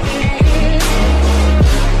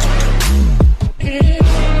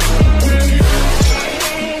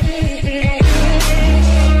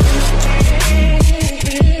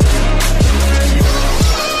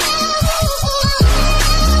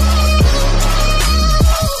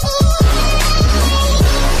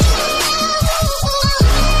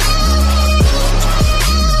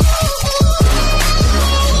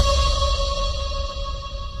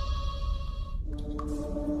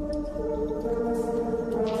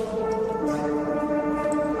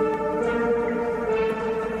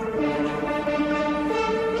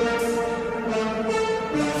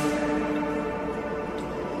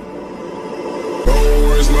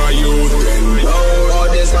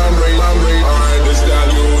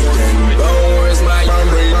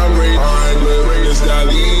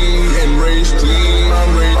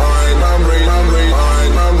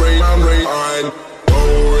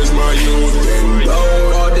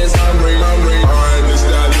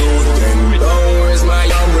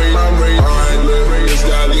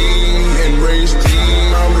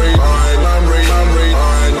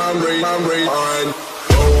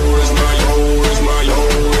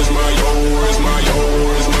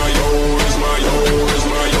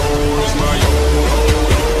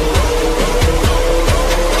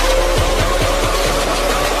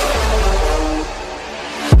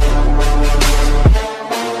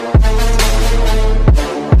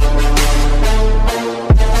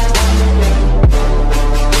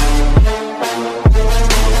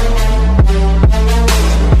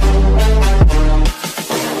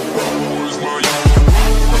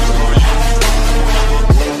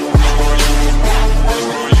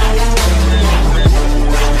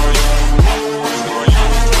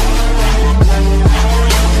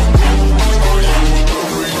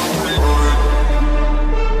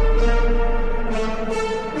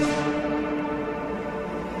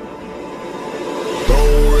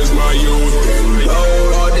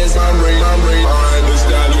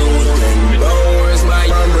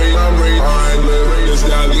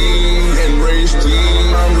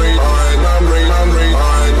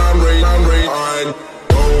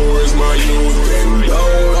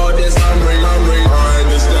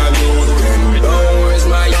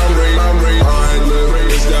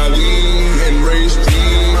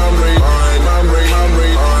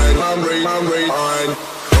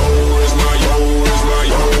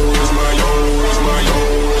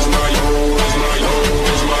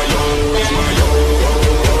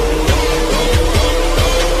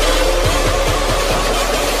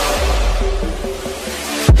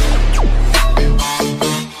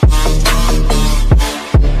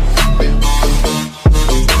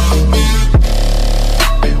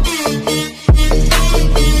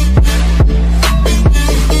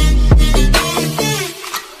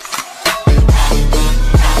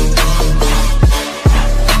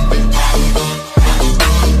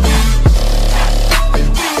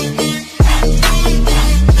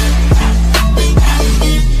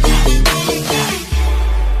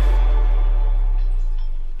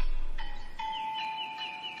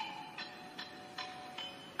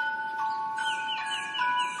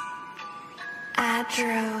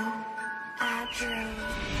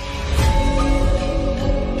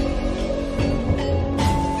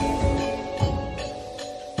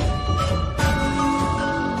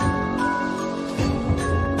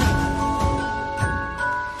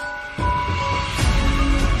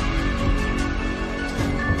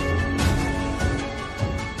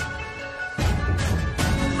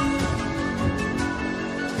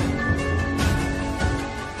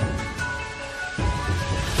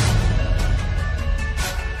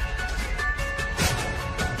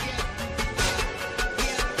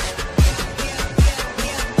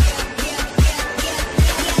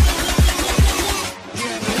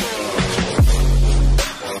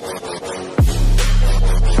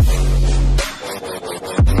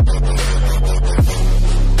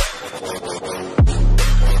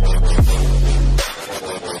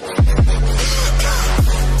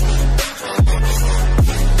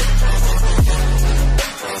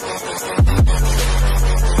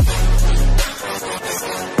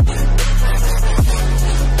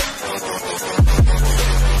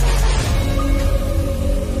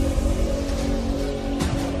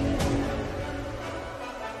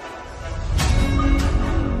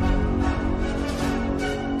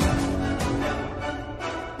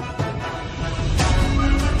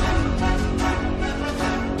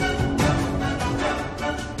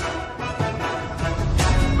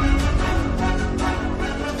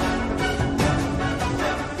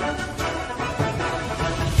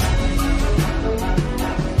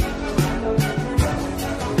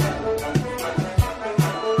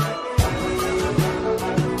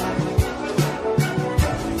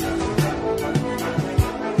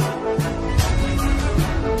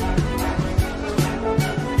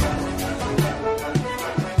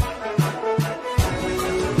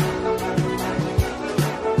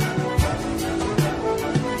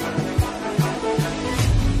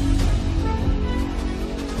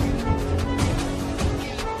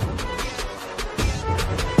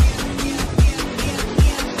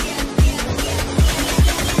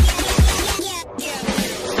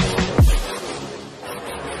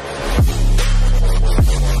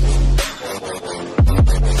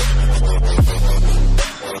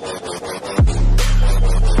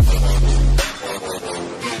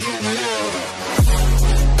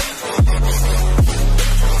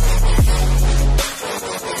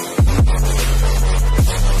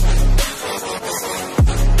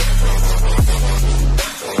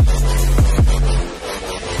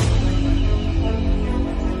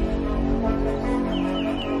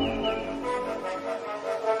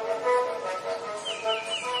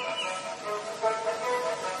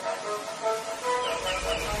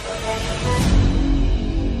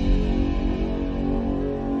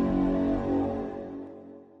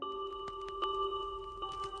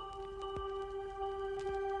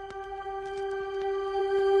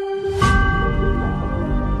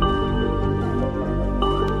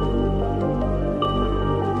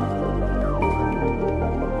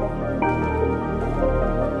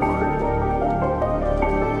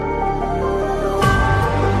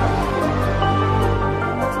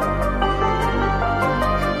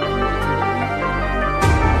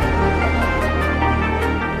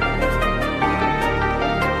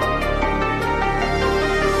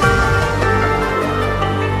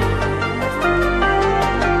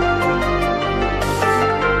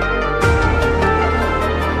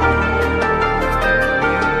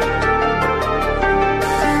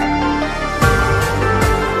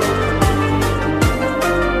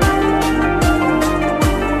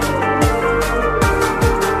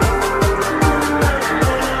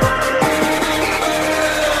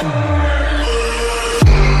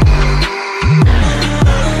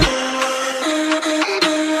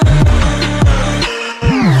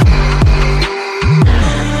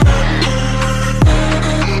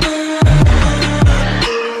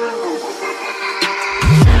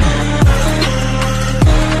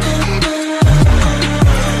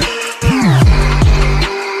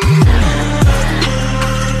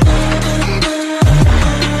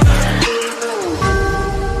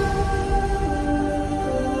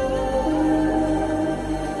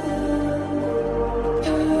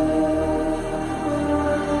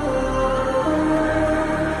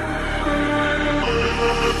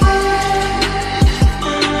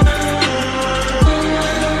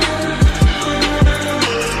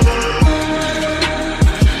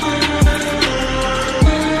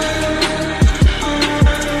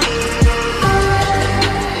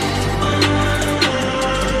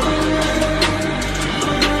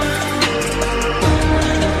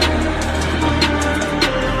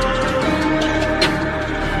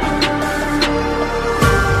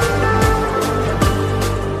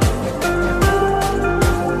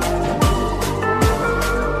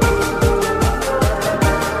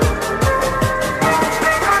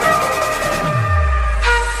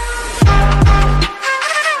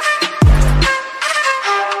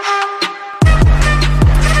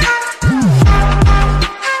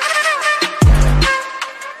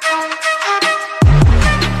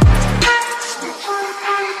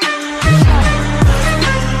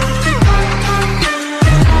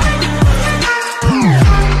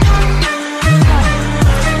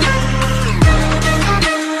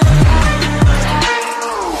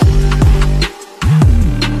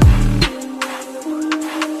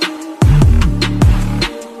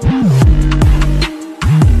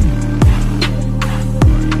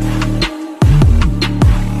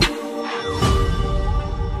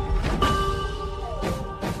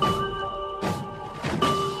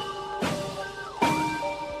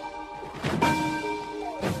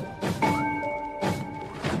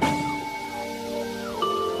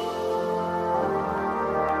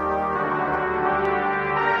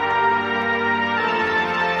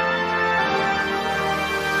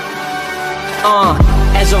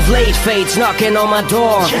 As of late, fate's knocking on my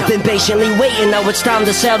door. Been patiently waiting, now it's time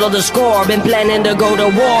to settle the score. Been planning to go to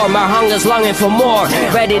war, my hunger's longing for more.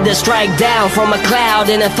 Ready to strike down from a cloud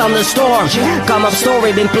in a thunderstorm. Come up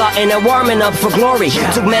story, been plotting and warming up for glory.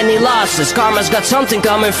 Took many losses, karma's got something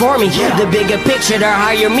coming for me. The bigger picture, the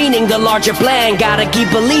higher meaning, the larger plan. Gotta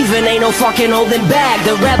keep believing, ain't no fucking holding back.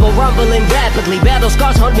 The rebel rumbling rapidly, battle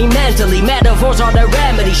scars haunt me mentally. Metaphors are the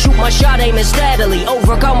remedy, shoot my shot, aiming steadily.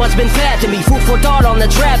 Overcome what's been fed to me, food for thought on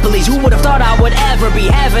the trapeze. Who would've thought I would ever be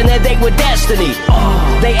having a day with destiny?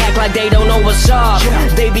 They act like they don't know what's up.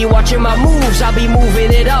 They be watching my moves, I be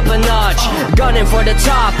moving it up a notch. Gunning for the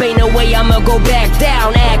top, ain't no way I'ma go back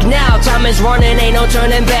down. Act now, time is running, ain't no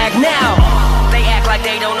turning back now. They act like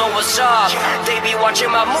they don't know what's up. They be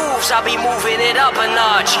watching my moves, I be moving it up a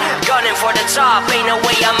notch. Gunning for the top, ain't no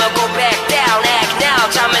way I'ma go back down. Act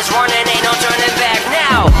now, time is running, ain't no turning back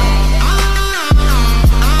now.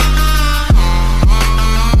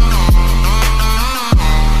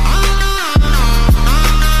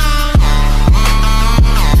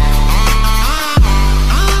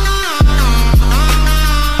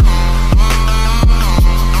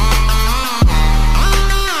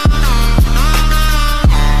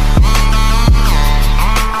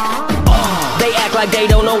 Like they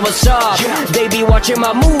don't know what's up. They be watching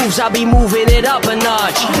my moves, I be moving it up a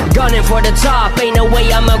notch. Gunning for the top, ain't no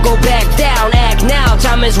way I'ma go back down. Act now,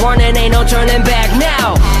 time is running, ain't no turning back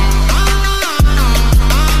now.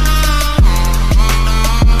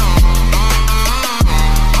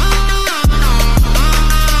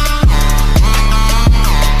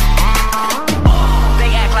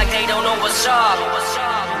 They act like they don't know what's up.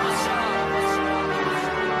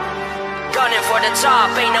 Gunning for the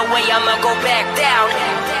top, ain't no way I'ma go back down.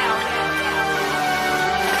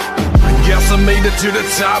 Guess I made it to the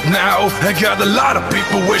top now. I got a lot of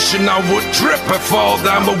people wishing I would trip and fall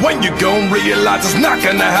down, but when you gon' realize it's not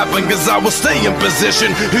gonna happen, cause I will stay in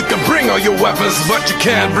position. You can bring all your weapons, but you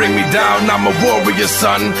can't bring me down. I'm a warrior,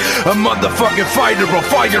 son, a motherfucking fighter, a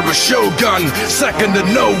fire, a shogun, second to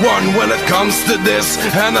no one when it comes to this.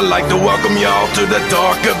 And I'd like to welcome y'all to the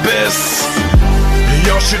dark abyss.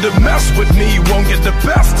 Y'all should've messed with me, won't get the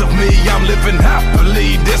best of me. I'm living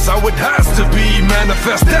happily, this how it has to be.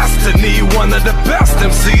 Manifest destiny, one of the best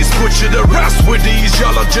MCs. Put you to rest with these,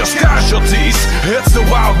 y'all are just casualties. It's the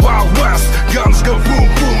wild, wild west. Guns go boom,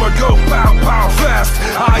 boom, or go pow, pow fast.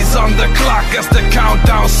 Eyes on the clock as the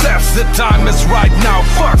countdown sets. The time is right now,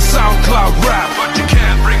 fuck SoundCloud rap. But you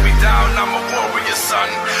can't bring me down, I'm a warrior, son,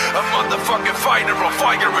 a motherfucking fighter, a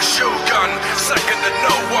fire, a shogun, second to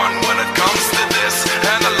no one when it comes to this.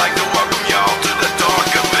 And I'd like to welcome y'all to the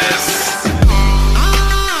dark abyss.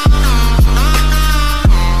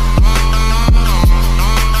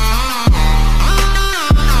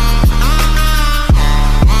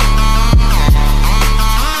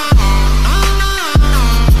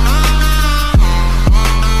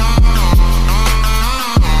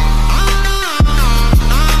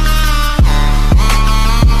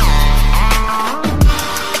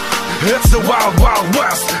 It's the wild, wild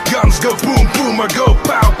west. Guns go boom, boom, or go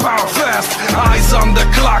pow, pow fast. Eyes on the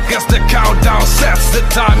clock as the countdown sets. The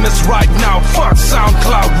time is right now, fuck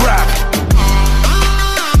SoundCloud rap.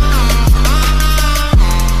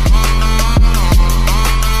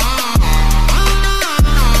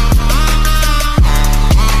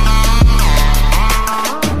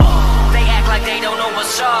 They act like they don't know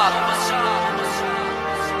what's up.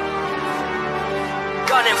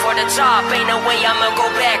 Gunning for the top, ain't no way I'ma go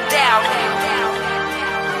back down.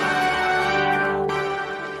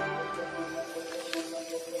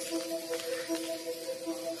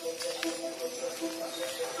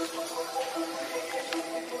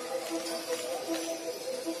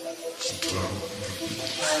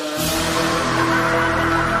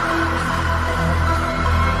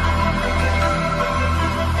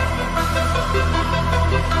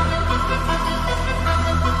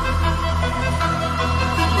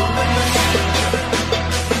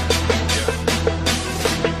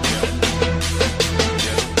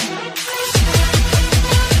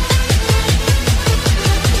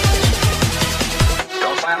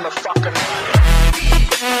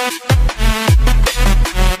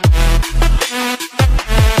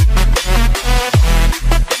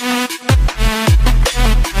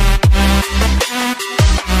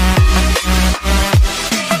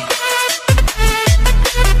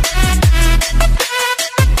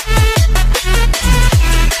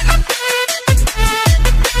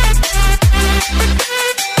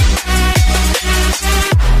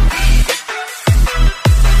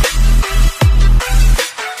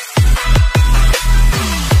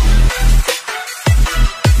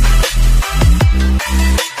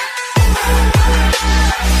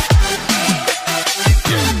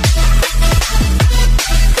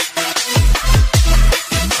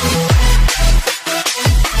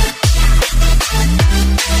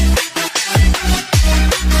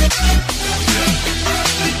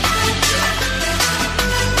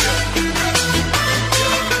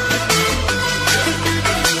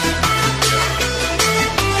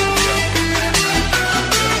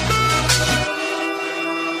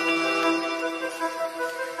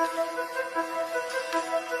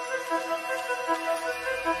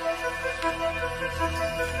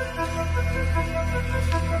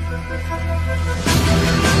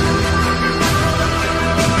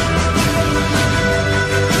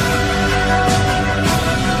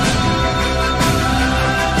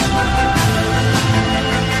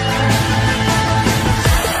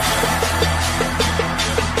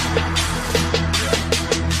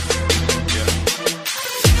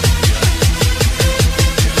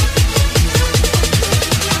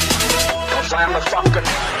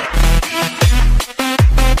 motherfucker.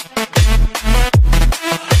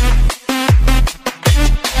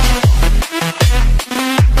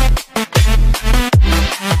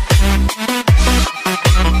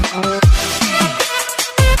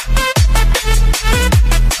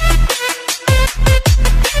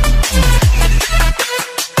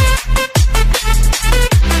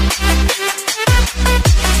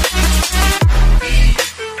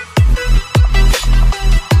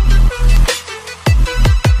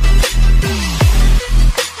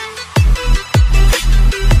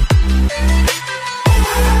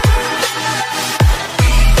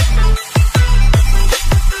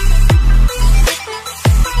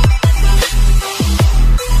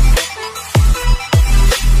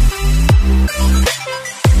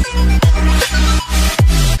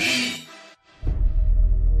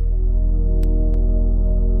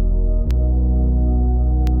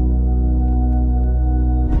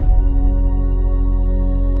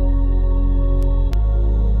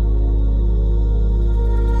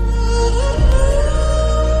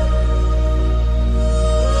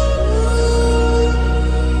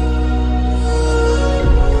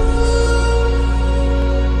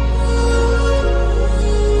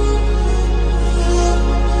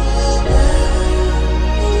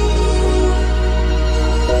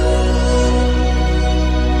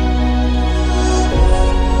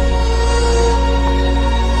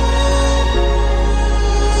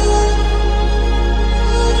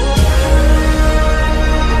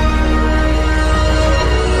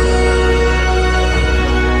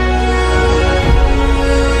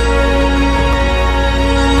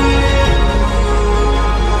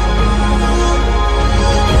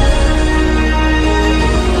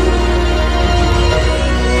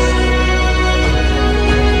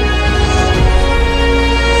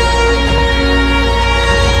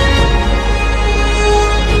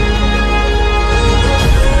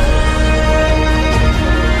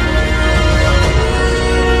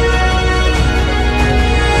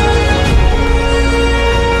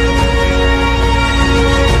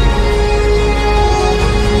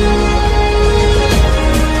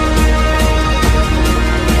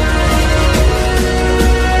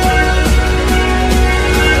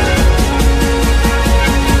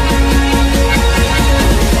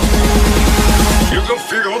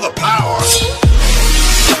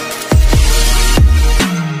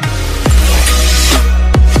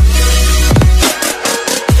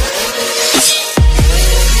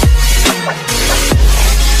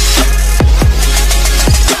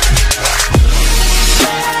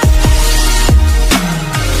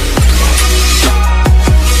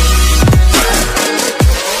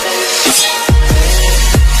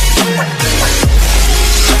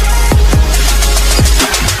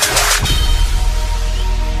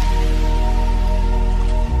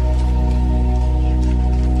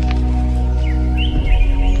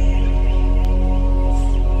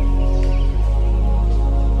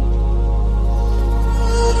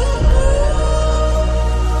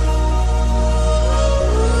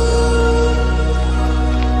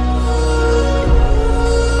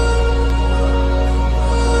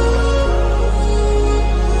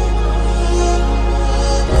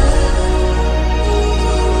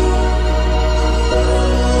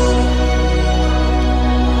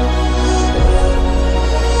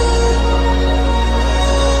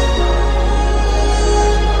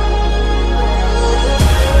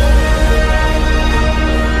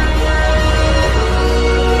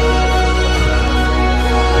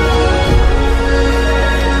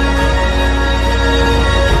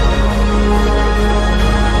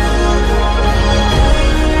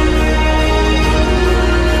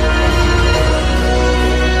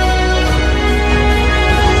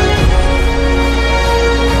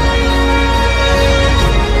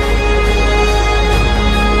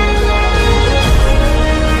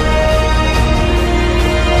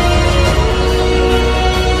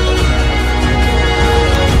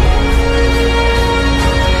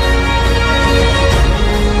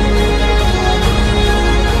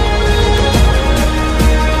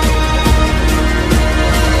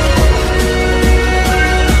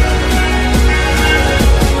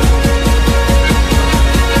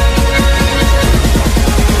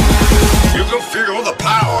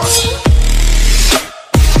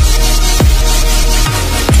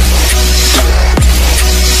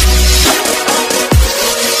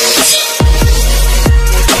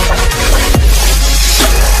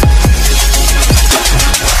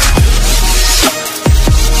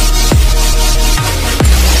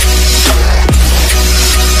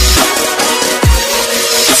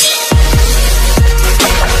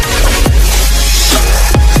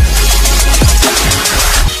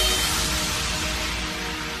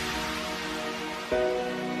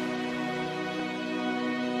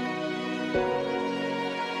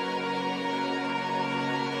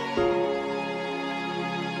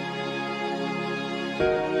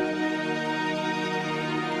 you.